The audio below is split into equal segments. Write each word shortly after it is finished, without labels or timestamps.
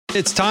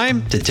It's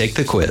time to take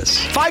the quiz.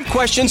 5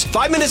 questions,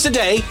 5 minutes a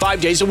day,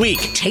 5 days a week.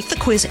 Take the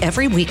quiz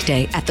every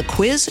weekday at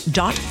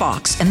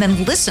thequiz.fox and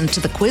then listen to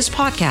the quiz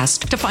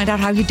podcast to find out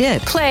how you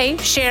did. Play,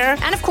 share,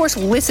 and of course,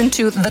 listen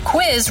to The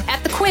Quiz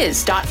at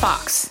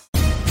thequiz.fox.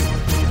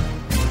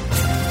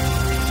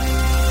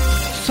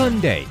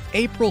 Sunday,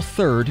 April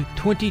 3rd,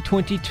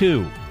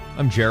 2022.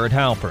 I'm Jared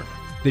Halpern.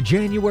 The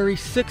January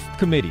 6th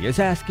committee is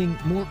asking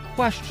more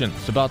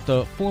questions about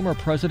the former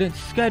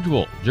president's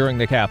schedule during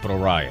the Capitol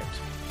riot.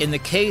 In the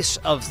case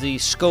of the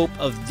scope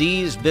of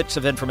these bits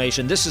of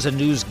information, this is a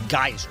news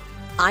geyser.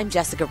 I'm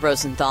Jessica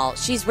Rosenthal.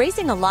 She's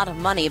raising a lot of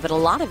money, but a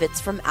lot of it's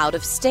from out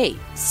of state.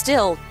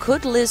 Still,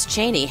 could Liz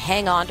Cheney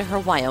hang on to her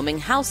Wyoming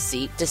House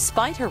seat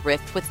despite her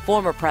rift with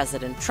former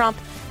President Trump,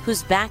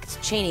 who's backed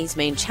Cheney's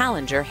main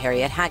challenger,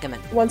 Harriet Hageman?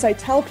 Once I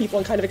tell people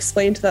and kind of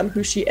explain to them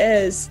who she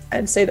is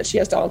and say that she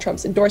has Donald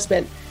Trump's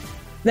endorsement,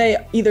 they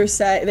either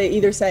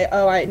say,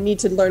 oh, I need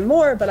to learn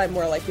more, but I'm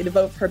more likely to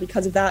vote for her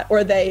because of that,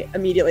 or they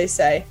immediately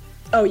say,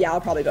 oh, yeah,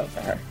 I'll probably vote for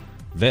her.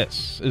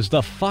 This is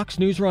the Fox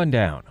News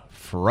Rundown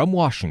from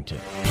Washington.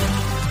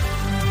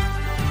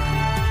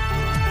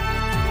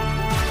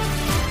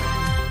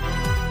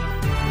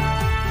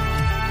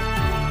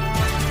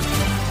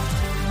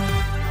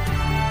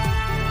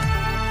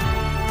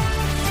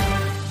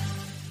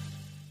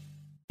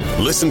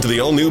 Listen to the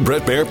all-new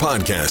Bret Baier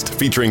podcast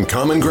featuring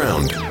Common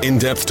Ground,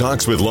 in-depth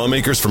talks with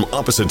lawmakers from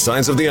opposite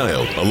sides of the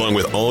aisle, along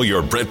with all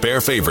your Bret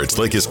Baier favorites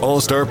like his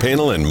all-star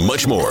panel and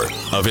much more.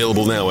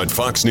 Available now at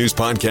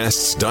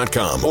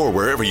foxnewspodcasts.com or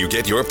wherever you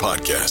get your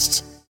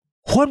podcasts.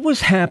 What was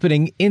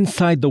happening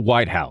inside the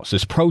White House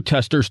as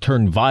protesters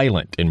turned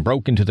violent and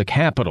broke into the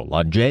Capitol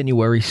on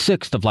January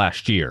 6th of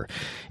last year?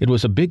 It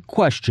was a big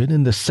question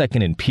in the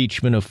second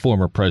impeachment of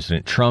former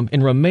President Trump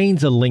and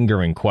remains a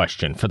lingering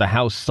question for the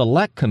House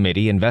Select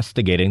Committee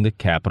investigating the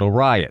Capitol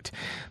riot.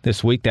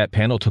 This week, that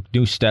panel took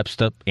new steps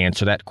to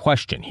answer that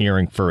question,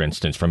 hearing, for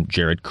instance, from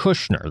Jared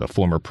Kushner, the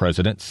former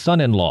president's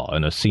son-in-law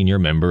and a senior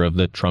member of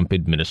the Trump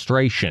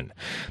administration.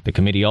 The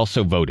committee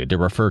also voted to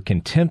refer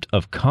contempt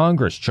of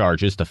Congress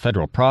charges to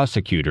federal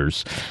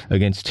prosecutors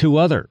against 2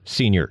 other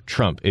senior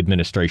Trump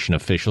administration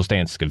officials,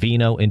 Dan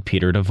Scavino and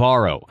Peter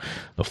Navarro.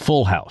 The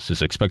full House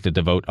is expected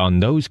to vote on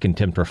those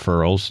contempt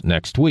referrals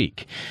next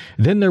week.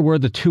 Then there were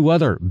the 2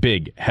 other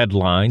big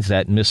headlines: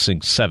 that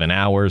missing 7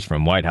 hours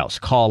from White House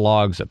call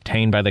logs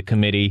obtained by the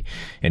committee,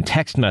 and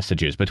text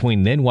messages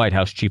between then White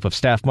House Chief of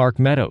Staff Mark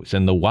Meadows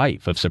and the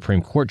wife of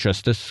Supreme Court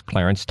Justice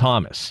Clarence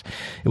Thomas.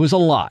 It was a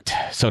lot,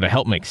 so to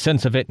help make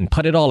sense of it and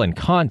put it all in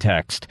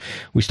context,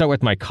 we start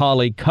with my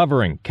colleague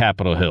covering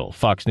Capitol Hill,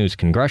 Fox News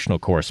congressional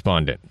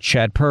correspondent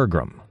Chad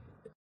Pergram.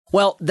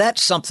 Well,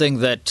 that's something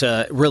that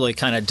really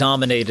kind of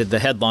dominated the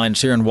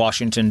headlines here in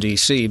Washington,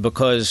 D.C.,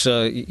 because,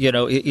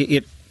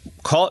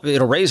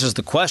 it raises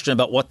the question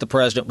about what the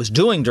president was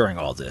doing during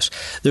all this.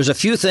 There's a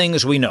few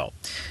things we know.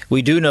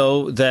 We do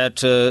know that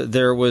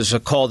there was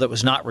a call that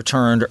was not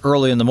returned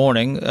early in the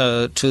morning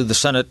to the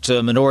Senate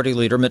Minority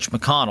Leader, Mitch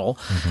McConnell.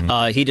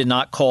 Mm-hmm. He did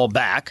not call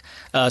back,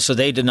 so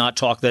they did not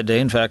talk that day.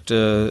 In fact,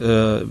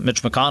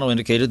 Mitch McConnell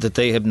indicated that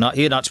he had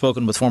not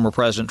spoken with former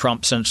President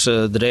Trump since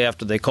the day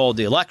after they called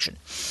the election.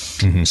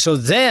 Mm-hmm. So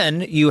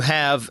then you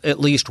have at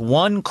least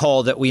one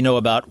call that we know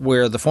about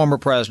where the former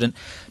president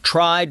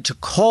tried to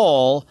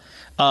call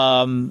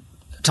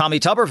Tommy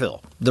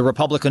Tuberville, the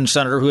Republican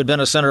senator who had been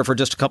a senator for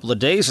just a couple of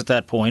days at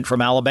that point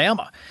from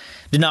Alabama.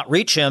 Did not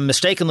reach him,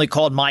 mistakenly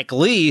called Mike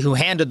Lee, who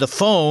handed the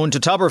phone to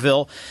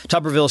Tuberville.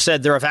 Tuberville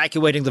said, "They're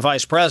evacuating the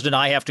vice president.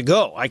 I have to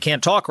go. I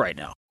can't talk right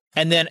now."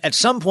 And then at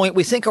some point,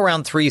 we think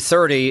around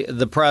 3:30,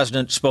 the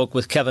president spoke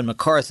with Kevin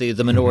McCarthy,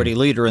 the minority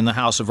leader in the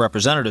House of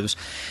Representatives.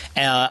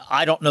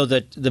 I don't know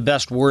that the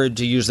best word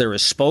to use there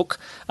is spoke.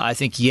 I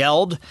think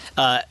yelled,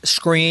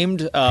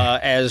 screamed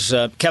as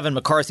Kevin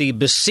McCarthy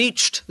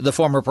beseeched the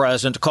former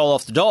president to call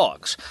off the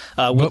dogs.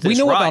 But we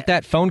know about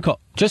that phone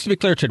call. Just to be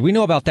clear, Chad, we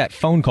know about that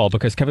phone call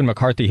because Kevin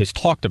McCarthy has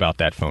talked about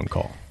that phone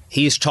call.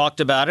 He's talked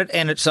about it,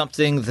 and it's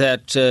something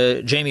that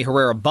Jamie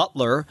Herrera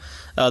Butler,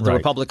 the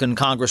Republican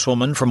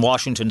congresswoman from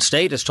Washington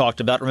State, has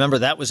talked about. Remember,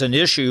 that was an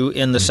issue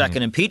in the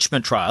second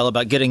impeachment trial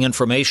about getting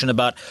information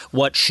about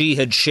what she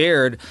had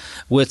shared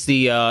with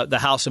the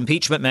House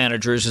impeachment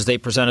managers as they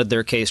presented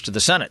their case to the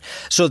Senate.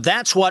 So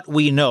that's what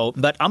we know.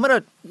 But I'm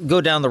going to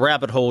go down the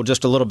rabbit hole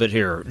just a little bit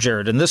here,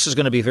 Jared, and this is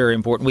going to be very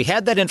important. We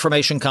had that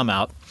information come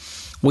out.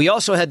 We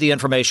also had the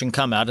information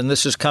come out, and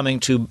this is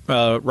coming to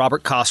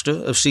Robert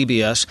Costa of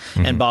CBS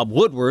and Bob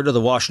Woodward of the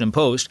Washington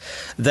Post,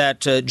 that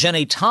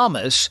Jenny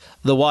Thomas,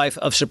 the wife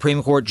of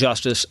Supreme Court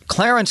Justice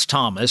Clarence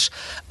Thomas,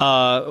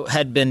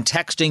 had been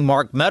texting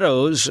Mark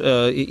Meadows,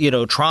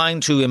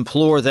 trying to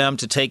implore them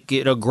to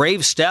take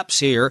grave steps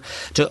here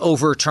to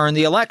overturn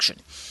the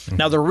election.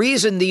 Now, the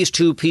reason these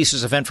two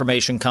pieces of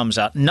information comes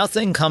out,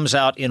 nothing comes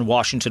out in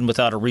Washington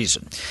without a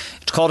reason.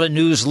 It's called a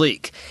news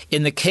leak.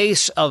 In the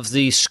case of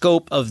the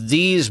scope of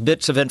these these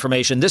bits of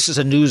information, this is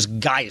a news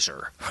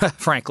geyser,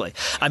 frankly.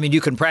 I mean,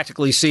 you can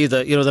practically see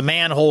the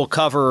manhole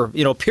cover,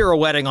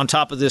 pirouetting on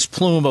top of this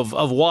plume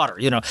of water.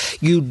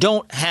 You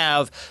don't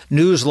have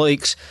news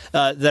leaks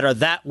that are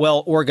that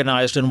well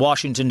organized in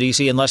Washington,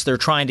 D.C. unless they're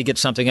trying to get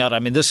something out. I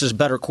mean, this is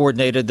better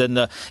coordinated than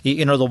the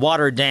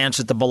water dance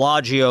at the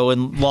Bellagio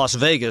in Las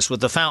Vegas with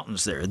the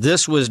fountains there.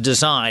 This was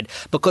designed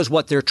because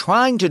what they're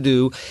trying to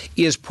do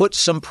is put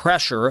some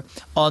pressure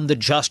on the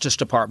Justice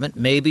Department,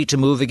 maybe to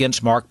move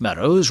against Mark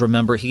Meadows.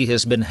 Remember, he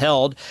has been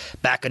held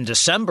back in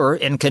December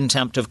in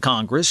contempt of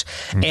Congress,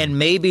 and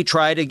maybe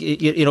try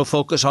to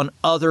focus on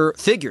other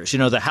figures.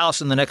 The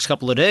House in the next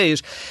couple of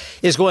days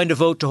is going to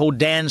vote to hold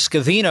Dan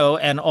Scavino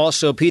and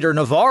also Peter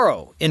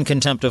Navarro in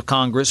contempt of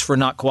Congress for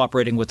not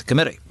cooperating with the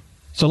committee.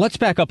 So let's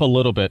back up a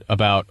little bit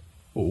about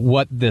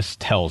what this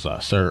tells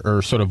us,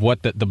 or sort of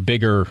what the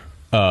bigger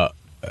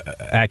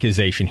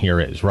accusation here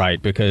is,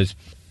 right? Because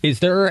is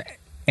there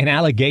an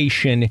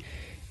allegation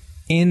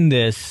in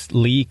this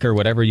leak, or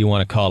whatever you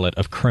want to call it,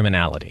 of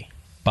criminality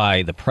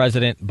by the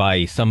president,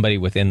 by somebody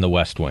within the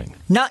West Wing?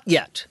 Not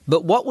yet.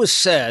 But what was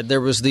said,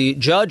 there was the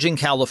judge in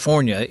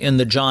California in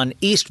the John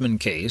Eastman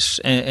case.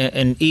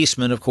 And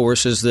Eastman, of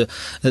course, is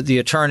the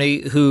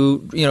attorney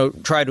who,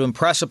 tried to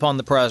impress upon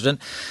the president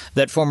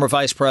that former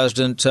Vice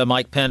President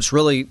Mike Pence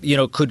really,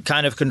 could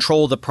kind of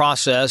control the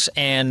process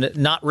and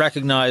not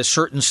recognize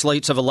certain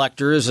slates of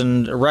electors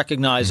and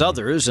recognize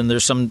others. And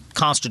there's some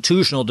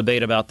constitutional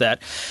debate about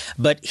that.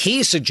 But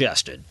he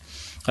suggested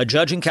a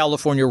judge in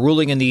California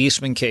ruling in the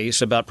Eastman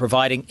case about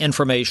providing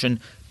information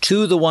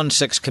to the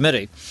 1-6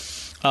 committee,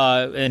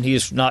 and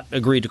he's not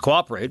agreed to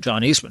cooperate,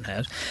 John Eastman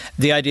has,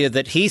 the idea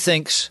that he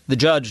thinks the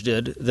judge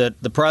did, that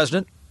the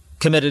president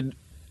committed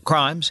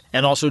crimes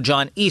and also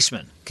John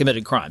Eastman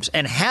committed crimes.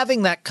 And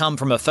having that come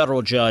from a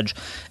federal judge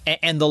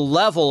and the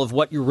level of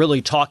what you're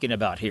really talking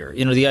about here,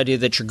 the idea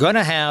that you're going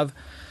to have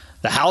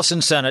the House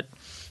and Senate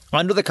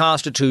under the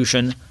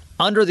Constitution,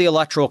 under the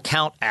Electoral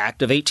Count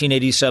Act of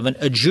 1887,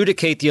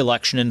 adjudicate the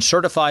election and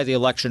certify the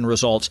election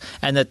results,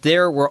 and that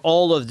there were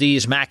all of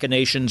these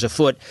machinations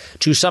afoot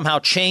to somehow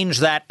change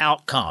that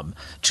outcome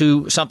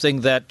to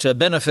something that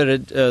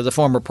benefited the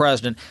former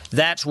president.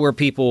 That's where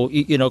people,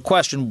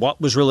 question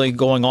what was really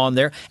going on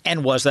there,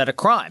 and was that a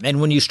crime? And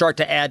when you start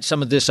to add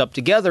some of this up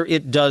together,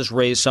 it does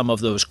raise some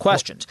of those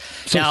questions.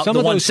 So now, the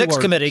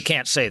 1-6 committee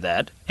can't say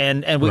that,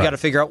 and we got to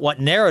figure out what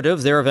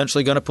narrative they're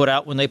eventually going to put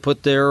out when they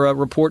put their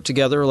report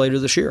together later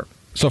this year.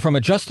 So from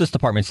a Justice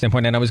Department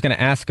standpoint, and I was going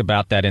to ask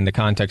about that in the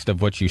context of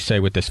what you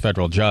say with this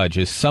federal judge,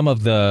 is some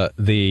of the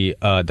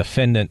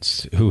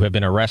defendants who have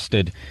been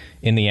arrested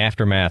in the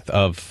aftermath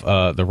of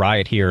the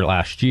riot here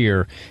last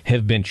year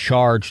have been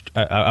charged.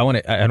 I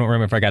don't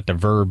remember if I got the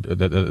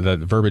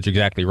verbiage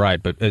exactly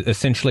right, but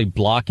essentially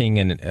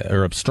blocking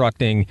or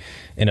obstructing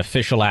an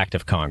official act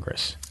of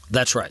Congress.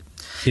 That's right.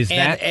 Is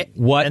that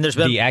what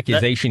the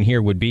accusation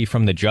here would be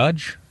from the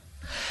judge?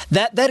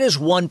 That is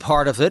one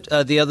part of it.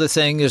 The other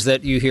thing is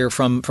that you hear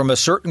from a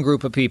certain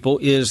group of people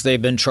is they've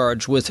been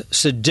charged with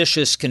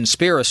seditious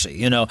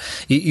conspiracy.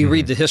 You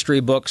read the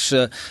history books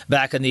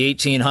back in the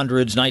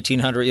 1800s,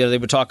 1900s, they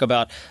would talk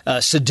about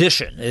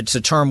sedition. It's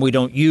a term we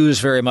don't use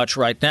very much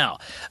right now.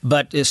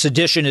 But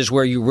sedition is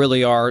where you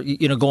really are,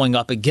 going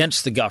up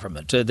against the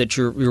government, that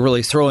you're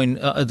really throwing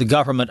the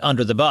government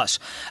under the bus.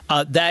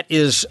 That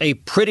is a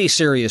pretty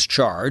serious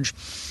charge.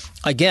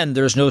 Again,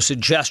 there's no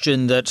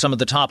suggestion that some of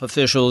the top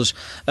officials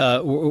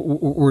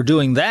were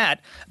doing that.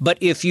 But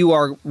if you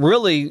are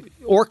really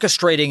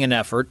orchestrating an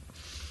effort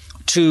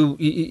to,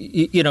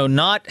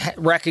 not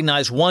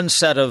recognize one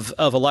set of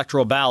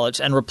electoral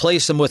ballots and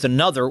replace them with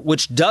another,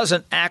 which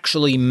doesn't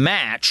actually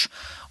match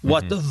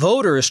what the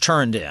voters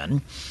turned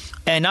in.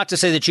 And not to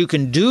say that you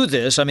can do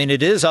this. I mean,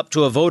 it is up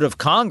to a vote of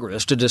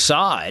Congress to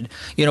decide,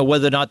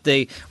 whether or not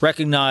they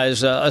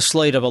recognize a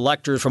slate of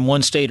electors from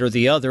one state or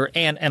the other.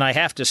 And I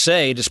have to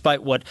say,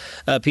 despite what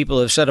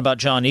people have said about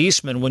John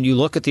Eastman, when you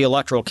look at the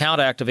Electoral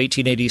Count Act of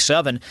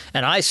 1887,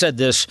 and I said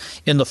this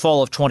in the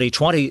fall of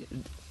 2020,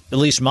 at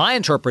least my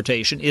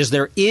interpretation is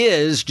there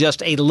is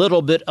just a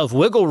little bit of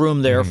wiggle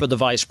room there for the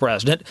vice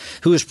president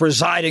who is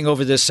presiding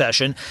over this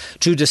session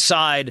to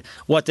decide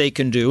what they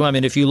can do. I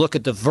mean, if you look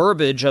at the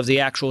verbiage of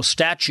the actual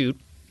statute,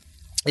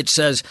 it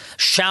says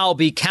shall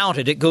be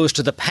counted. It goes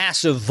to the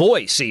passive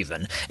voice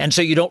even. And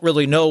so you don't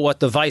really know what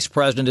the vice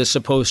president is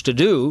supposed to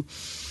do.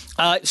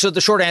 So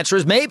the short answer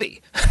is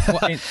maybe.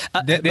 Well,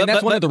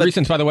 that's one of the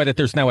reasons, by the way, that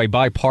there's now a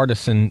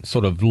bipartisan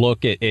sort of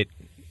look at it.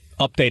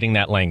 Updating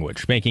that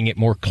language, making it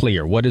more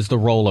clear. What is the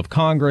role of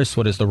Congress?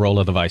 What is the role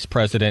of the vice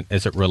president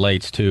as it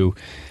relates to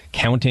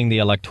counting the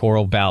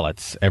electoral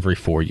ballots every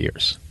 4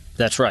 years?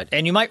 That's right.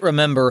 And you might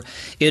remember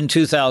in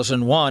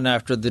 2001,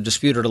 after the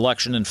disputed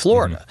election in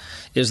Florida,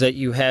 is that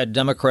you had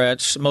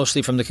Democrats,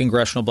 mostly from the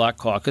Congressional Black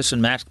Caucus,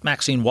 and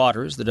Maxine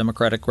Waters, the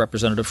Democratic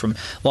representative from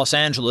Los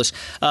Angeles,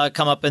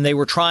 come up, and they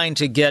were trying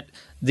to get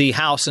the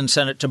House and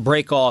Senate to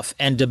break off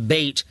and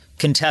debate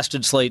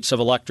contested slates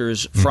of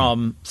electors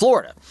from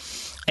Florida.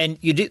 And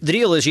the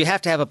deal is you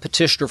have to have a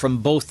petitioner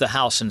from both the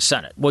House and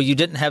Senate. Well, you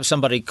didn't have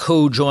somebody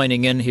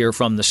co-joining in here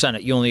from the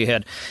Senate. You only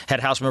had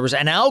House members.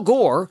 And Al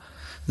Gore,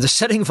 the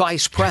sitting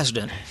vice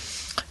president,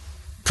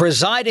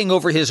 presiding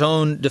over his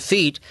own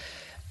defeat,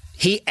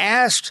 he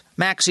asked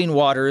Maxine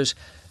Waters,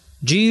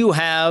 do you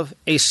have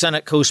a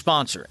Senate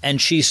co-sponsor? And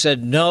she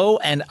said, no,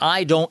 and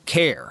I don't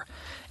care.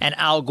 And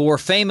Al Gore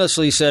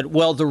famously said,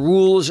 well, the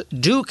rules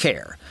do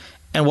care.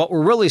 And what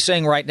we're really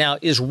saying right now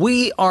is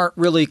we aren't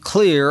really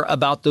clear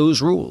about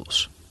those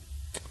rules.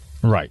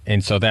 Right.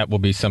 And so that will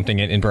be something.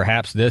 And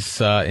perhaps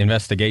this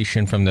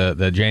investigation from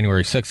the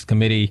January 6th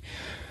committee,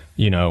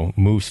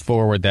 moves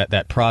forward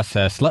that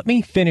process. Let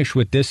me finish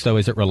with this, though,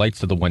 as it relates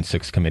to the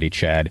 1-6 committee,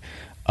 Chad.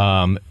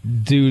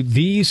 Do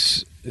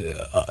these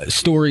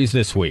stories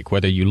this week,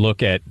 whether you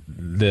look at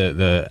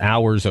the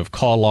hours of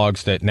call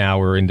logs that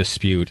now are in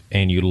dispute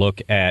and you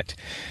look at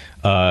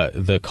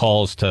the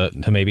calls to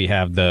maybe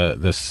have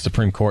the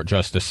Supreme Court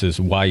justice's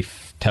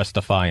wife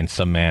testify in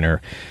some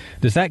manner,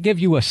 does that give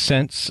you a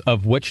sense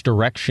of which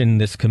direction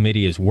this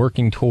committee is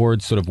working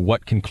towards, sort of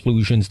what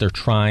conclusions they're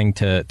trying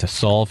to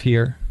solve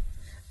here?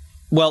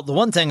 Well, the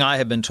one thing I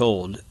have been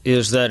told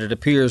is that it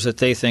appears that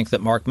they think that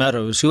Mark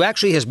Meadows, who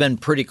actually has been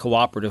pretty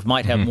cooperative,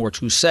 might have more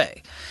to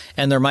say,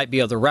 and there might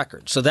be other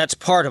records. So that's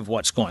part of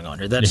what's going on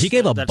here. He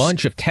gave a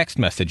bunch of text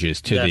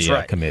messages to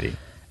the committee.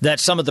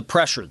 That's some of the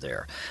pressure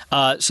there.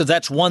 So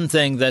that's one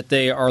thing that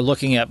they are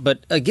looking at.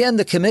 But again,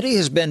 the committee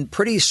has been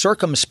pretty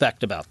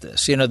circumspect about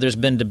this. There's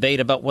been debate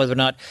about whether or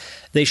not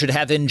they should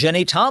have in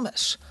Jenny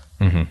Thomas,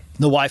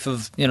 the wife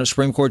of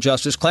Supreme Court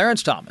Justice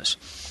Clarence Thomas.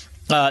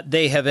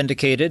 They have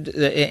indicated,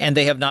 and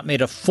they have not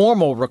made a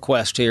formal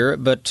request here,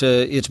 but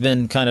it's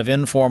been kind of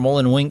informal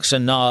and winks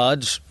and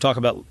nods, talk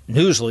about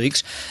news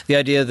leaks, the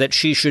idea that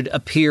she should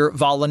appear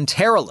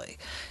voluntarily.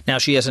 Now,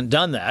 she hasn't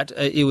done that.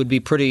 It would be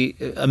pretty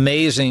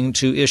amazing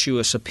to issue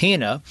a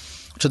subpoena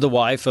to the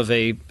wife of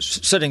a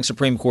sitting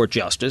Supreme Court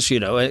justice,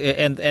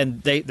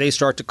 and they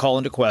start to call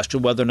into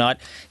question whether or not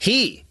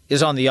he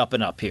is on the up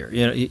and up here,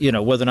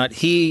 whether or not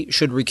he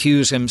should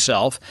recuse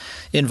himself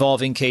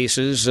involving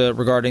cases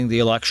regarding the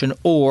election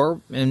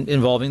or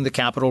involving the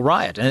Capitol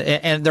riot.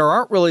 And there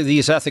aren't really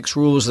these ethics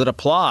rules that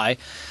apply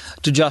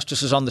to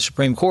justices on the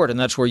Supreme Court. And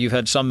that's where you've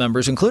had some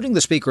members, including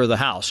the Speaker of the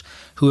House,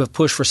 who have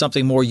pushed for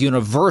something more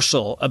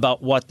universal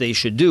about what they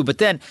should do. But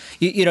then,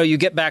 you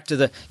get back to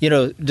the,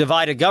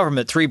 divided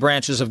government, three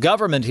branches of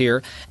government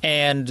here.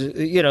 And,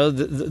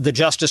 the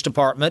Justice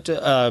Department,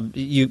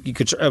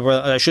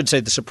 I should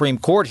say the Supreme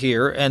Court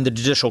here and the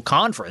Judicial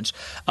Conference,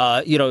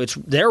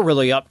 they're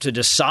really up to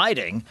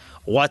deciding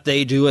what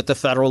they do at the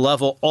federal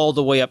level all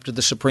the way up to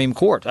the Supreme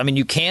Court. I mean,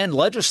 you can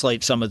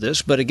legislate some of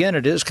this, but again,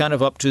 it is kind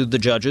of up to the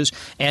judges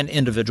and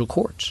individual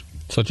courts.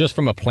 So just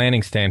from a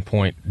planning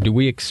standpoint, do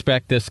we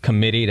expect this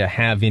committee to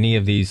have any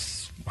of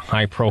these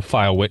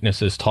high-profile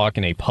witnesses talk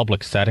in a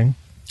public setting?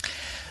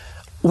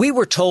 We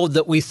were told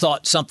that we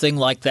thought something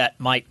like that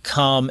might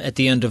come at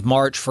the end of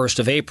March, 1st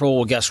of April.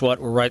 Well, guess what?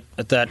 We're right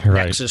at that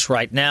nexus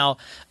right now.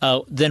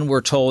 Then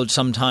we're told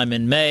sometime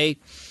in May.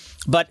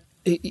 But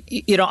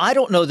I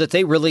don't know that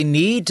they really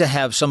need to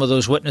have some of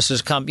those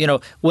witnesses come.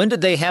 When did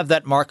they have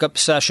that markup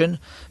session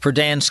for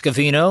Dan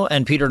Scavino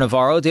and Peter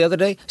Navarro the other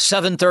day?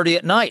 7:30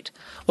 at night.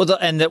 Well,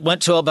 and it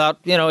went till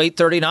about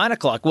 8:30, 9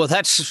 o'clock. Well,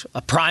 that's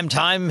a prime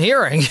time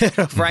hearing,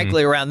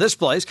 frankly, around this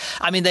place.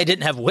 I mean, they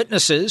didn't have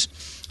witnesses.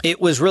 It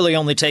was really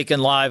only taken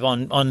live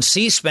on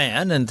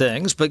C-SPAN and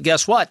things. But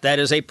guess what? That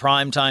is a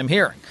primetime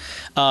hearing.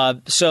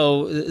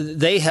 So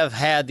they have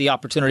had the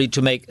opportunity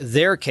to make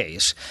their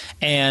case,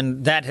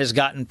 and that has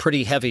gotten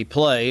pretty heavy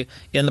play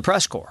in the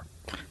press corps.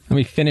 Let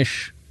me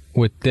finish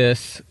with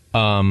this.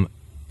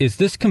 Is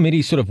this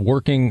committee sort of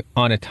working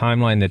on a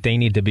timeline that they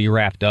need to be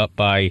wrapped up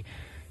by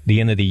the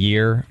end of the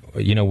year?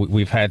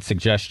 We've had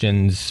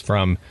suggestions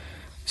from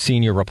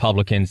senior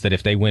Republicans that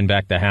if they win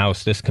back the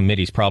House, this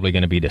committee's probably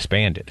going to be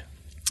disbanded.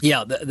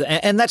 Yeah,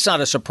 and that's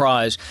not a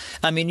surprise.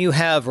 I mean, you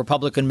have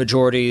Republican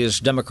majorities,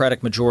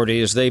 Democratic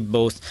majorities. They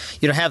both,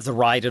 have the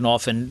right and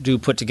often do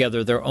put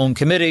together their own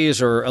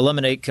committees or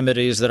eliminate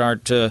committees that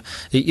aren't,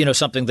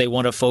 something they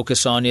want to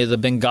focus on. The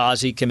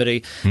Benghazi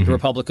committee, the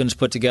Republicans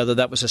put together.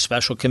 That was a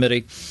special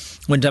committee.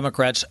 When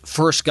Democrats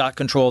first got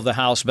control of the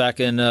House back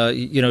in,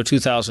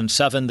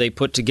 2007, they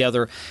put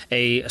together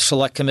a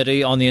select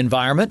committee on the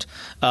environment.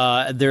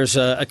 There's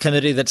a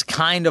committee that's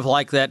kind of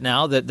like that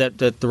now that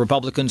the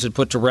Republicans had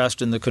put to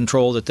rest in the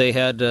control that they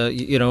had,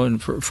 and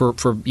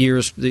for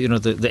years, the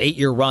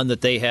 8-year run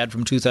that they had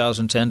from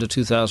 2010 to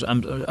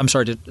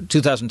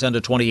 2010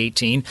 to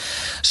 2018.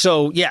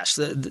 So, yes,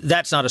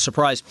 that's not a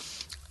surprise.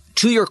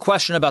 To your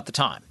question about the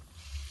time,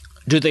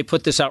 do they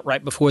put this out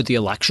right before the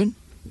election?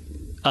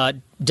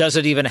 Does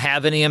it even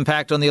have any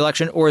impact on the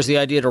election? Or is the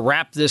idea to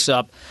wrap this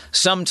up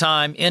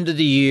sometime into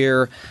the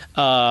year,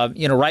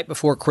 right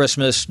before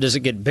Christmas? Does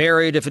it get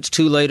buried if it's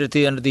too late at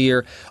the end of the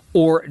year?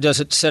 Or does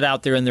it sit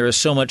out there and there is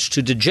so much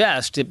to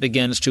digest, it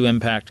begins to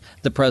impact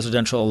the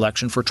presidential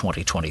election for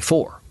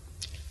 2024?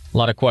 A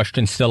lot of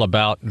questions still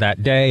about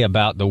that day,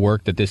 about the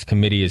work that this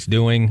committee is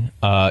doing.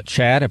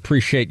 Chad,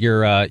 appreciate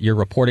your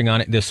reporting on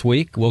it this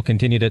week. We'll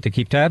continue to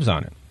keep tabs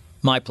on it.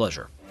 My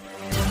pleasure.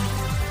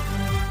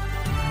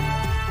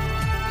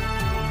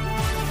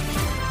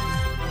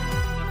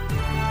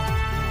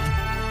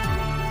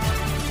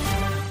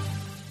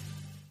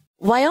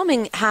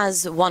 Wyoming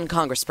has one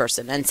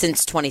congressperson, and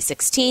since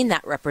 2016,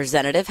 that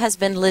representative has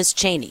been Liz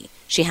Cheney.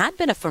 She had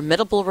been a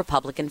formidable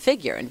Republican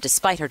figure, and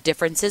despite her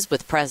differences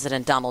with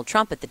President Donald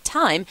Trump at the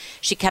time,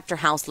 she kept her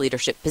House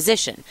leadership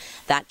position.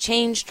 That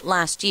changed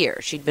last year.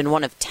 She'd been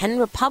one of 10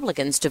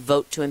 Republicans to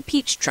vote to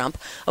impeach Trump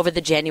over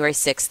the January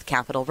 6th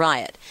Capitol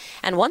riot.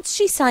 And once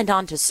she signed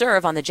on to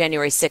serve on the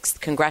January 6th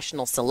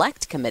Congressional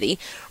Select Committee,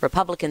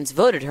 Republicans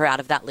voted her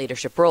out of that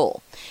leadership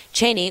role.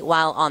 Cheney,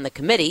 while on the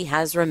committee,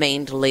 has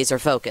remained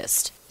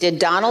laser-focused. Did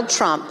Donald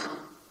Trump,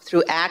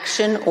 through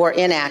action or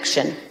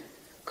inaction,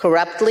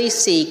 corruptly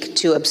seek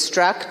to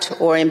obstruct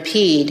or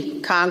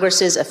impede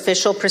Congress's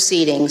official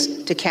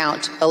proceedings to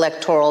count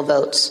electoral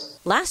votes?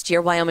 Last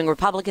year, Wyoming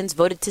Republicans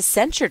voted to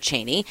censure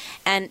Cheney,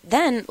 and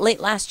then late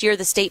last year,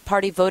 the state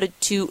party voted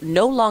to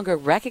no longer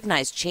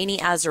recognize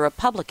Cheney as a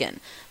Republican.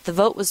 The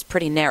vote was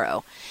pretty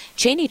narrow.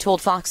 Cheney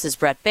told Fox's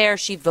Bret Baier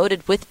she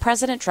voted with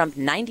President Trump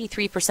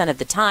 93% of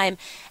the time,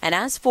 and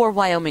as for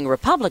Wyoming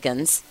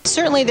Republicans...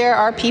 Certainly there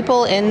are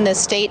people in the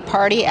state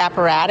party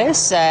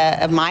apparatus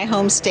of my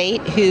home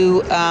state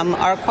who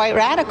are quite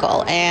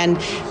radical,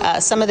 and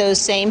some of those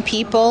same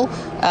people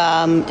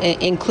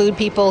include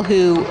people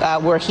who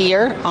were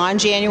here on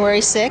January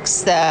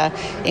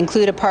 6th,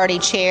 include a party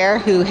chair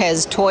who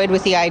has toyed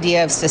with the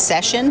idea of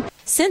secession.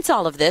 Since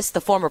all of this, the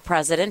former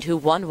president, who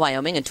won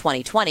Wyoming in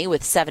 2020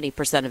 with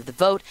 70% of the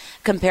vote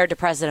compared to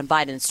President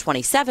Biden's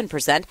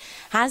 27%,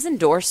 has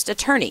endorsed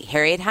attorney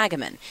Harriet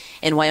Hageman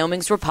in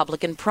Wyoming's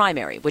Republican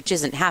primary, which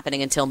isn't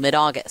happening until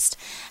mid-August.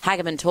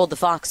 Hageman told the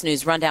Fox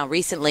News Rundown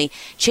recently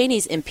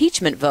Cheney's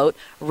impeachment vote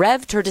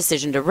revved her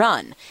decision to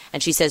run,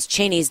 and she says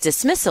Cheney's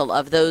dismissal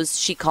of those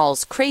she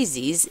calls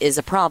crazies is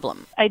a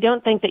problem. I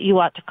don't think that you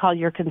ought to call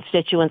your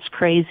constituents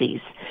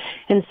crazies.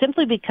 And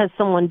simply because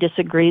someone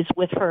disagrees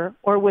with her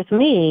or with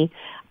me,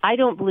 I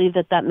don't believe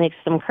that that makes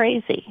them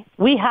crazy.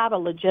 We have a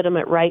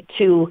legitimate right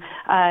to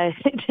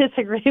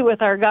disagree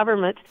with our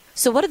government.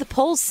 So what do the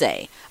polls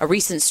say? A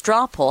recent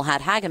straw poll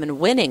had Hageman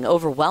winning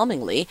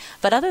overwhelmingly,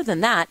 but other than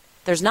that,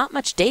 there's not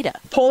much data.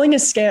 Polling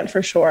is scant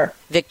for sure.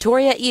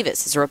 Victoria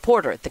Evis is a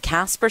reporter at the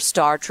Casper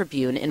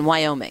Star-Tribune in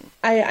Wyoming.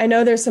 I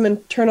know there's some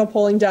internal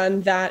polling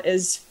done that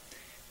is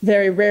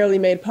very rarely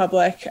made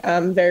public,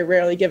 very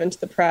rarely given to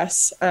the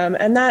press.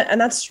 And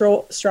that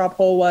straw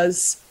poll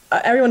was,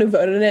 everyone who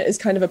voted in it is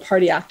kind of a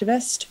party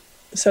activist.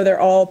 So they're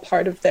all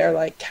part of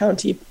their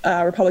county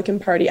Republican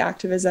Party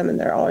activism, and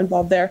they're all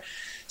involved there.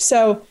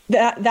 So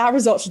that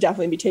result should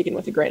definitely be taken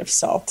with a grain of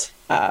salt.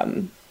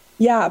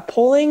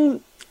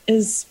 Polling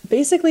is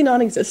basically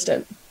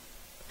non-existent.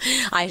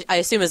 I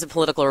assume as a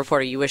political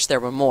reporter you wish there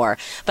were more.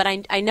 But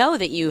I know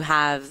that you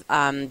have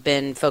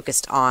been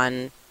focused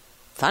on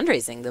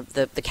fundraising,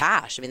 the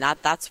cash. I mean,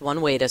 that's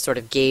one way to sort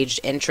of gauge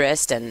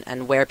interest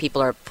and where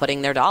people are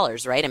putting their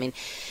dollars, right? I mean,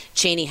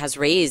 Cheney has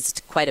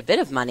raised quite a bit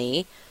of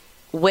money.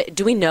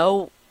 Do we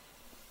know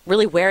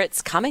really where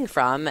it's coming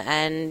from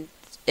and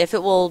if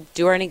it will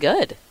do her any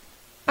good?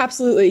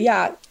 Absolutely,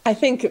 yeah. I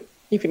think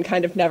you can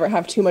kind of never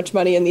have too much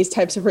money in these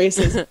types of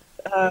races.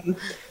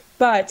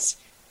 But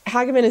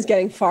Hageman is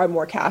getting far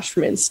more cash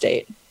from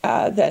in-state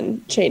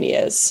than Cheney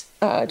is.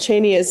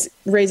 Cheney is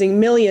raising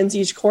millions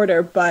each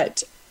quarter,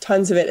 but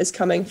tons of it is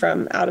coming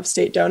from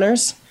out-of-state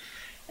donors.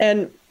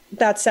 And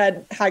that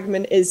said,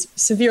 Hageman is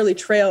severely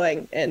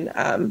trailing in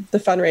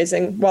the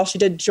fundraising. While she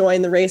did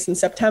join the race in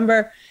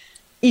September,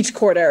 each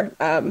quarter,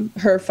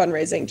 her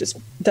fundraising just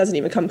doesn't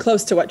even come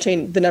close to what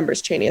the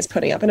numbers Cheney is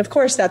putting up. And of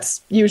course,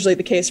 that's usually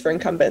the case for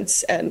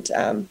incumbents. And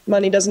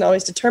money doesn't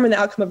always determine the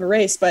outcome of a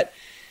race. But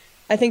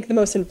I think the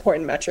most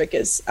important metric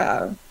is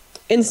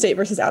in-state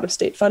versus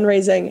out-of-state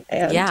fundraising.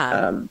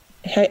 And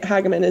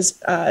Hageman is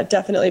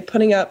definitely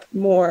putting up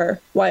more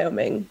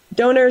Wyoming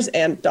donors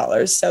and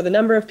dollars. So the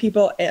number of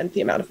people and the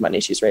amount of money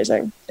she's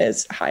raising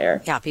is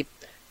higher. Yeah,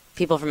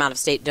 people from out of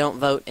state don't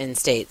vote in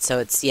state. So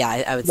it's,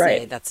 I would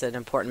say that's an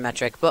important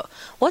metric. But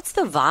what's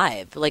the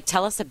vibe?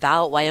 Tell us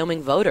about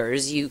Wyoming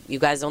voters. You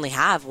guys only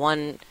have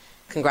one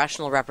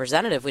congressional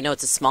representative. We know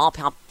it's a small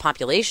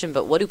population,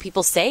 but what do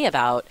people say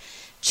about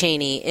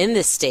Cheney in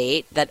the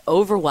state that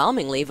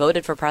overwhelmingly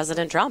voted for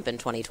President Trump in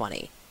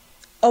 2020?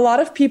 A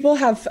lot of people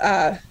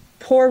have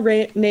poor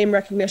name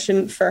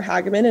recognition for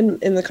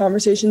Hageman in the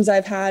conversations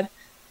I've had.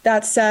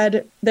 That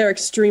said, they're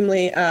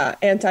extremely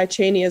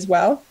anti-Cheney as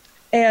well.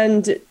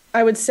 And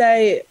I would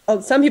say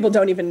some people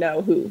don't even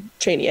know who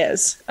Cheney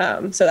is.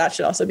 So that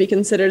should also be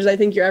considered. I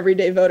think your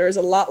everyday voter is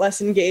a lot less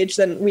engaged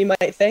than we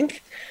might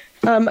think.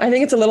 I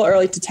think it's a little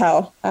early to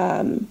tell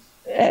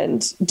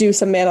and do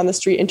some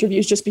man-on-the-street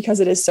interviews just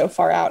because it is so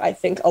far out. I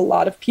think a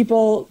lot of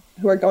people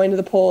who are going to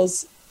the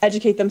polls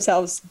educate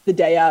themselves the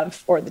day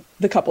of or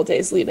the couple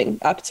days leading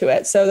up to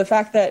it. So the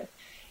fact that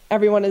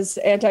everyone is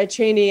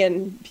anti-Cheney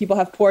and people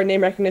have poor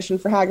name recognition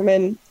for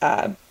Hageman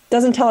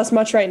doesn't tell us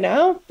much right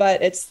now,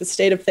 but it's the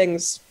state of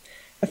things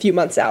a few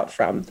months out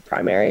from the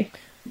primary.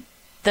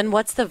 Then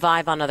what's the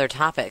vibe on other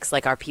topics?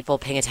 Like, are people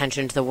paying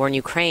attention to the war in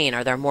Ukraine?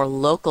 Are there more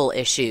local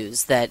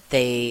issues that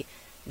they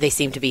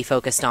seem to be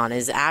focused on?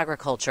 Is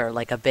agriculture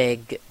like a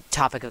big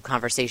topic of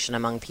conversation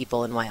among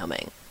people in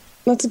Wyoming?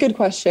 That's a good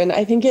question.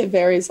 I think it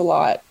varies a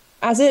lot.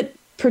 As it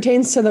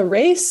pertains to the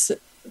race,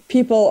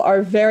 people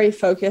are very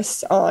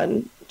focused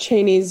on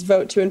Cheney's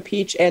vote to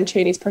impeach and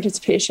Cheney's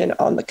participation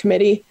on the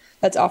committee.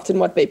 That's often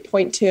what they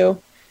point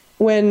to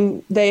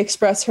when they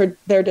express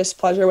their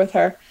displeasure with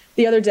her.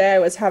 The other day, I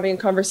was having a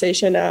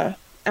conversation at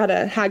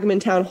a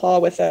Hageman town hall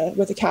with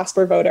a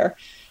Casper voter,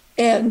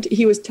 and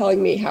he was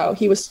telling me how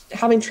he was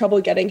having trouble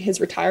getting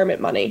his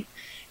retirement money.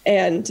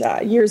 And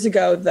years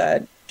ago,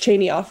 the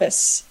Cheney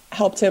office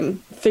helped him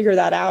figure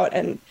that out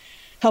and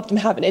helped him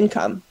have an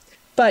income.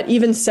 But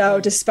even so,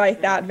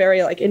 despite that very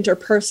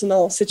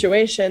interpersonal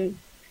situation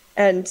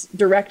and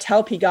direct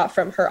help he got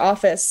from her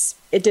office,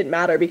 it didn't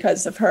matter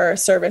because of her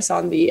service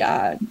on the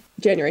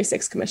January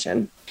 6th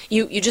commission.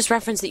 You just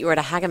referenced that you were at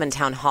a Hageman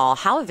town hall.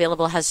 How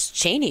available has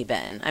Cheney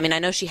been? I mean, I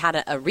know she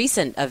had a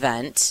recent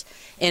event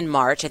in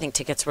March. I think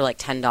tickets were like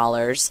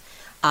 $10.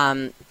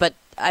 But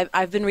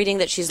I've been reading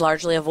that she's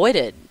largely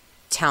avoided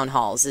town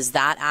halls. Is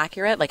that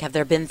accurate? Like, have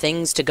there been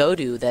things to go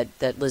to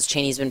that Liz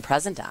Cheney's been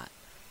present at?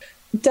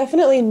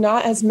 Definitely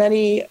not as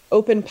many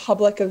open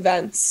public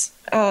events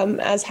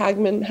as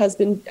Hageman has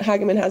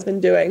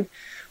been doing,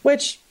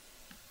 which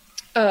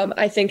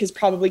I think is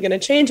probably going to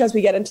change as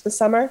we get into the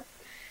summer.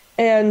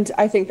 And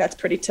I think that's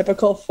pretty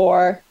typical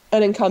for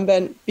an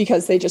incumbent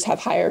because they just have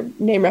higher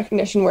name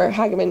recognition, where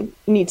Hageman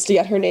needs to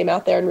get her name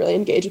out there and really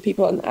engage with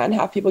people and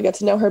have people get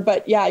to know her.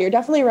 But yeah, you're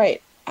definitely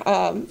right.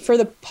 For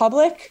the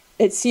public,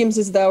 it seems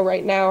as though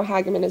right now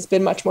Hageman has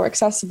been much more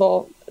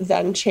accessible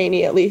than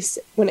Cheney, at least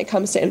when it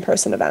comes to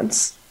in-person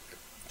events.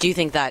 Do you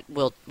think that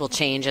will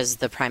change as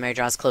the primary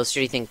draws closer?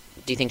 Do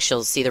you think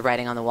she'll see the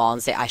writing on the wall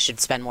and say, I should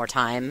spend more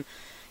time,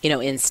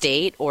 in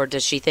state? Or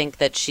does she think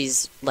that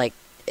she's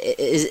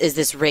has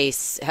this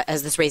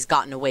race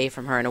gotten away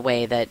from her in a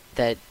way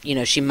that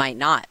she might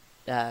not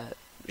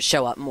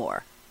show up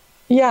more?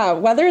 Yeah,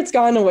 whether it's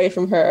gone away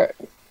from her,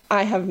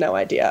 I have no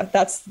idea.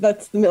 That's the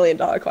 $1 million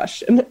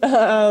question.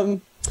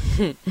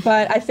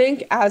 But I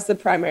think as the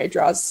primary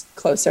draws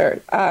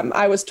closer,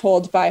 I was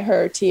told by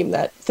her team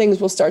that things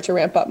will start to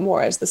ramp up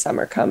more as the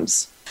summer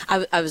comes.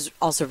 I was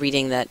also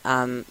reading that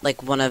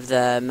one of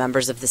the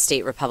members of the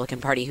state Republican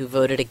Party who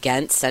voted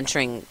against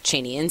censuring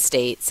Cheney in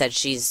state said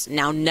she's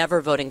now never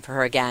voting for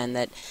her again,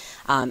 that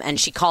and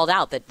she called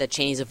out that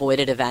Cheney's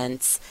avoided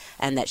events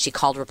and that she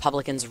called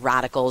Republicans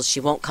radicals. She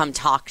won't come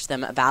talk to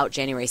them about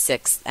January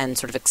 6th and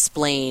sort of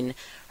explain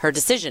her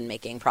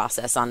decision-making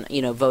process on,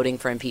 voting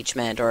for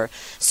impeachment or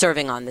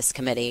serving on this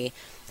committee.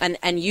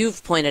 And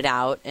you've pointed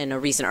out in a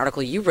recent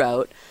article you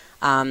wrote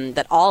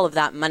that all of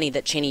that money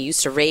that Cheney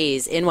used to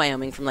raise in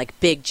Wyoming from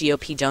big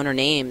GOP donor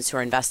names who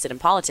are invested in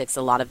politics,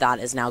 a lot of that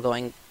is now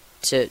going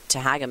to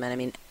Hageman. I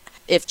mean,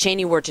 if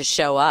Cheney were to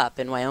show up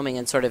in Wyoming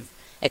and sort of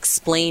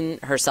explain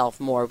herself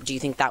more, do you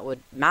think that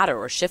would matter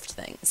or shift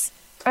things?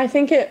 I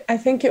think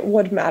it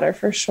would matter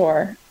for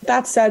sure.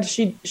 That said,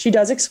 she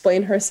does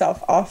explain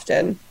herself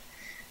often,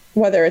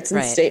 whether it's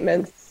in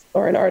statements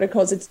or in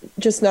articles. It's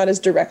just not as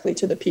directly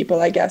to the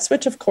people, I guess,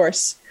 which of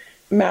course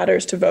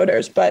matters to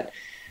voters. But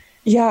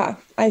yeah,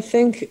 I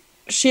think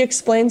she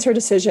explains her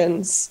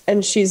decisions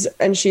and she's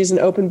an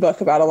open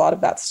book about a lot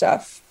of that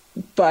stuff,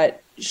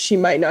 but she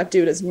might not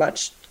do it as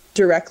much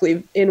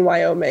directly in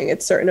Wyoming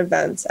at certain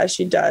events as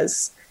she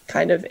does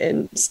kind of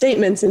in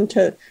statements in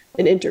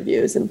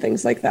interviews and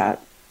things like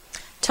that.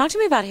 Talk to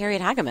me about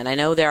Harriet Hageman. I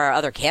know there are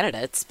other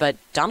candidates, but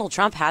Donald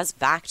Trump has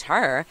backed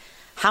her.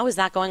 How is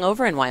that going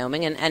over in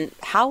Wyoming, and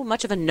how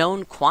much of a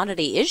known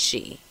quantity is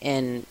she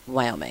in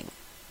Wyoming?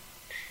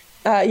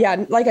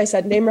 Yeah, like I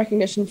said, name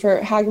recognition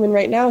for Hageman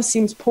right now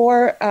seems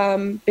poor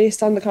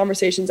based on the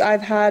conversations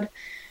I've had.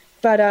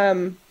 But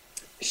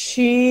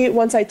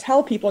once I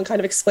tell people and kind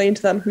of explain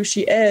to them who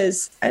she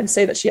is and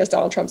say that she has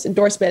Donald Trump's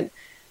endorsement,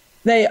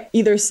 they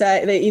either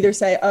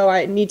say, oh,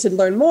 I need to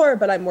learn more,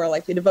 but I'm more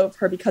likely to vote for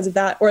her because of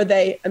that, or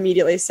they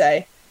immediately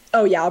say,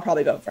 oh yeah, I'll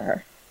probably vote for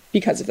her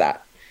because of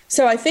that.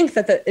 So I think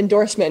that the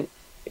endorsement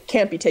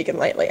can't be taken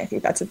lightly. I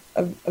think that's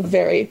a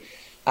very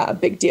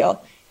big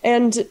deal.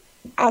 And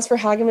as for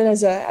Hageman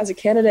as a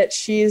candidate,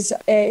 she's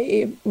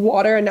a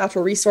water and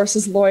natural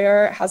resources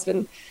lawyer, has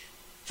been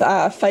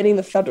fighting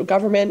the federal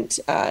government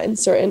in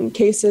certain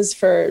cases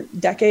for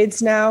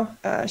decades now.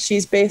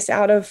 She's based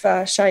out of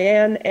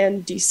Cheyenne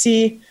and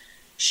D.C.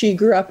 She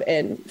grew up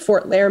in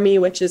Fort Laramie,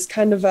 which is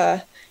kind of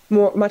a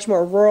much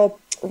more rural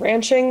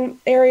ranching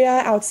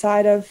area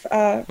outside of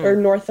or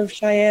north of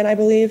Cheyenne, I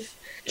believe.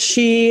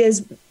 She has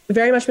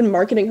very much been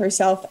marketing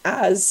herself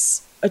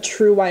as a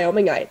true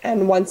Wyomingite.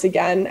 And once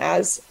again,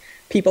 as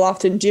people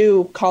often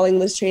do, calling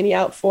Liz Cheney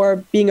out for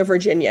being a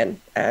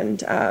Virginian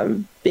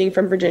and being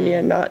from Virginia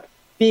and not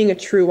being a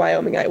true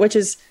Wyomingite, which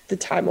is the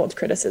time-old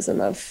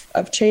criticism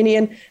of Cheney.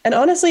 And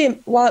honestly,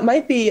 while it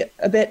might be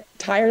a bit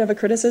tired of a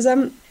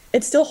criticism,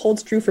 it still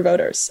holds true for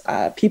voters.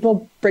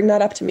 People bring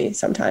that up to me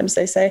sometimes.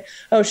 They say,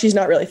 oh, she's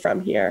not really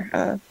from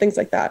here, things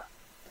like that.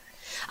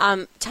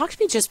 Talk to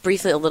me just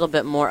briefly a little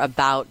bit more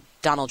about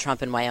Donald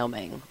Trump in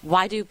Wyoming.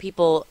 Why do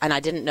people, and I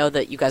didn't know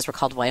that you guys were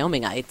called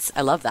Wyomingites. I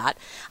love that.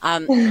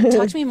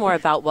 Talk to me more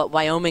about what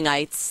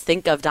Wyomingites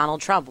think of Donald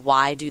Trump.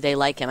 Why do they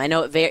like him? I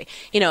know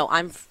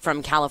I'm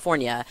from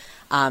California.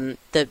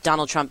 The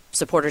Donald Trump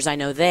supporters I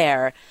know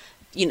there,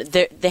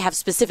 they have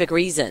specific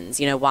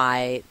reasons,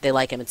 why they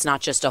like him. It's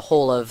not just a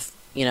whole of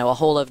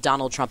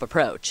Donald Trump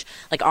approach.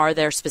 Like, are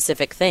there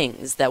specific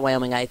things that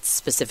Wyomingites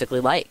specifically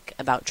like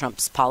about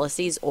Trump's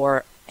policies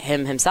or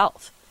him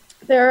himself?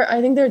 I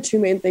think there are two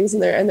main things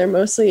in there, and they're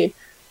mostly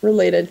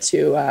related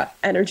to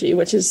energy,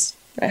 which is,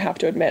 I have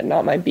to admit,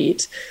 not my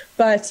beat.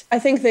 But I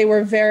think they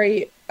were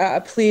very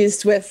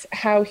pleased with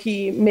how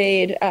he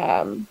made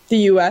the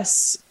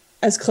U.S.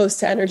 as close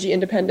to energy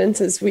independence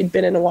as we'd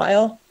been in a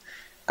while.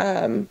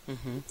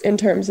 In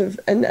terms of,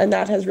 and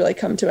that has really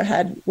come to a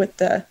head with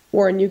the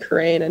war in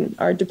Ukraine and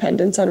our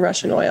dependence on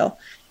Russian oil.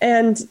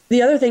 And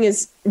the other thing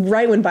is,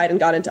 right when Biden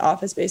got into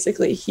office,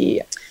 basically,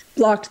 he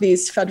blocked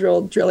these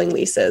federal drilling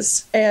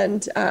leases.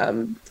 And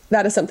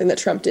that is something that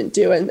Trump didn't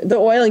do. And the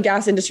oil and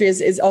gas industry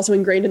is also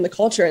ingrained in the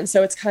culture. And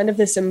so it's kind of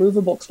this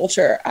immovable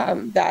culture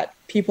that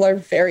people are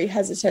very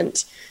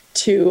hesitant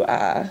to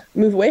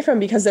move away from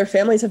because their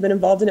families have been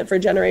involved in it for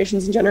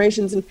generations and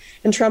generations.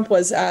 And Trump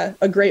was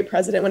a great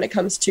president when it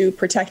comes to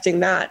protecting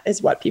that,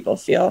 is what people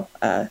feel.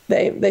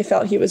 They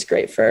felt he was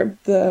great for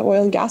the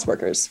oil and gas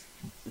workers.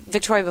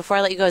 Victoria, before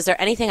I let you go, is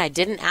there anything I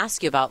didn't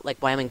ask you about,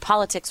 like Wyoming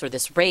politics or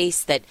this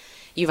race, that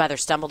you've either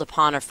stumbled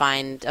upon or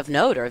find of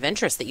note or of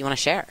interest that you want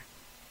to share?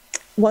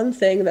 One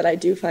thing that I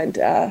do find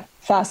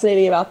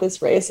fascinating about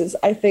this race is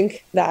I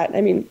think that,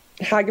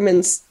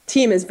 Hageman's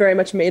team is very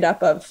much made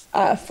up of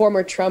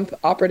former Trump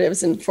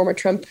operatives and former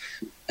Trump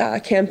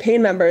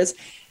campaign members.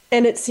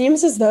 And it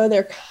seems as though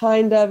they're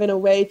kind of, in a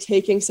way,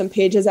 taking some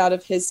pages out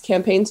of his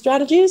campaign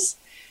strategies.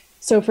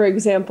 So, for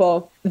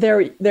example,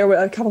 there were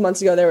a couple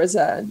months ago, there was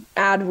an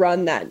ad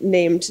run that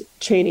named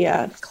Cheney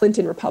a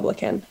Clinton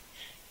Republican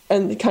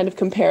and kind of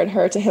compared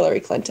her to Hillary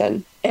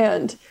Clinton.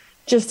 And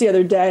just the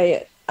other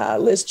day,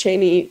 Liz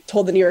Cheney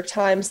told the New York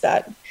Times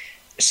that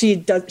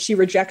she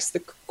rejects the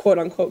quote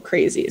unquote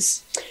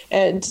crazies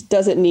and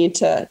doesn't need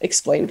to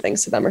explain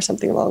things to them or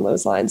something along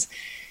those lines.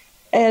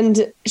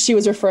 And she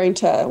was referring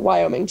to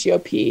Wyoming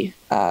GOP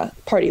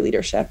party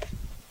leadership.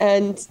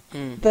 And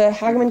the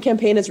Hageman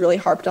campaign has really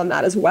harped on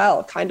that as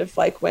well, kind of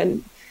like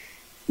when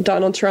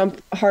Donald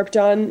Trump harped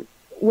on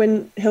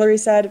when Hillary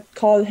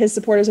called his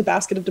supporters a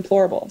basket of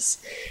deplorables.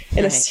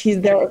 And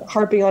they're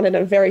harping on it in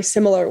a very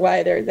similar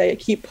way. They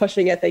keep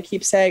pushing it. They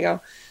keep saying, oh,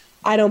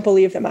 I don't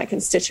believe that my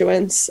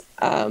constituents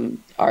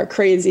are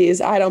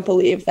crazies. I don't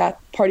believe that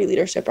party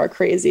leadership are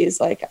crazies.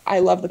 Like,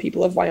 I love the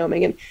people of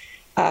Wyoming, and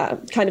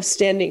kind of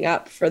standing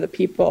up for the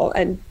people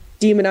and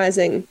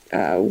demonizing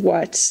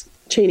what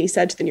Cheney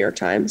said to the New York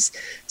Times.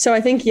 So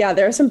I think,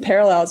 there are some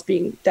parallels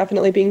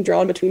definitely being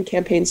drawn between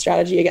campaign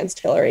strategy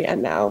against Hillary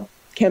and now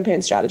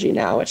campaign strategy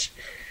now, which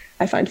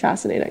I find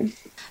fascinating.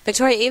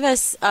 Victoria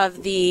Eavis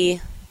of the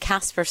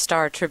Casper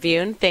Star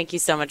Tribune, thank you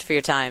so much for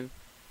your time.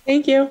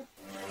 Thank you.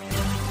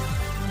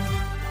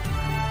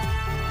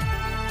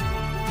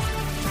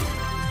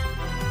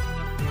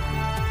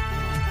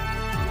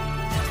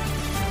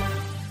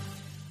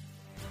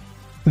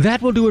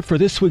 That will do it for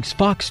this week's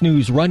Fox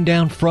News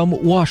Rundown from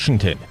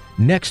Washington.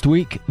 Next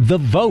week, the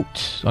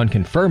vote on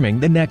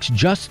confirming the next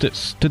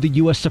justice to the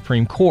U.S.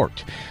 Supreme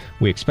Court.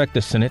 We expect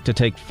the Senate to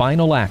take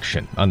final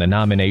action on the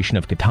nomination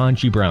of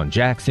Ketanji Brown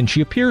Jackson. She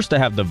appears to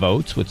have the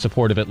votes with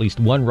support of at least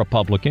one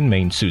Republican,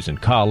 named Susan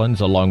Collins,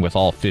 along with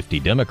all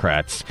 50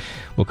 Democrats.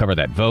 We'll cover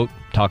that vote,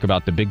 talk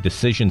about the big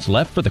decisions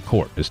left for the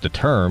court as the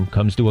term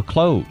comes to a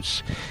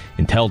close.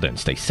 Until then,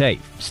 stay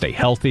safe, stay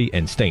healthy,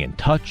 and stay in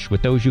touch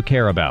with those you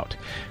care about.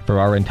 For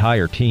our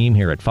entire team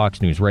here at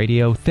Fox News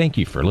Radio, thank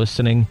you for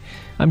listening.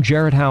 I'm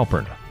Jared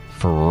Halpern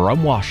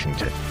from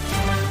Washington.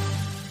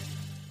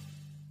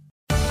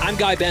 I'm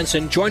Guy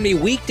Benson. Join me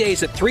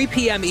weekdays at 3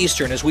 p.m.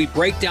 Eastern as we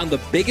break down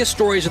the biggest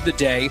stories of the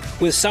day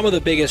with some of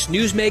the biggest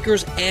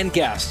newsmakers and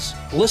guests.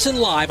 Listen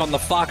live on the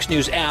Fox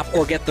News app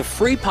or get the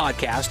free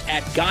podcast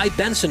at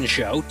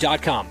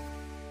GuyBensonShow.com.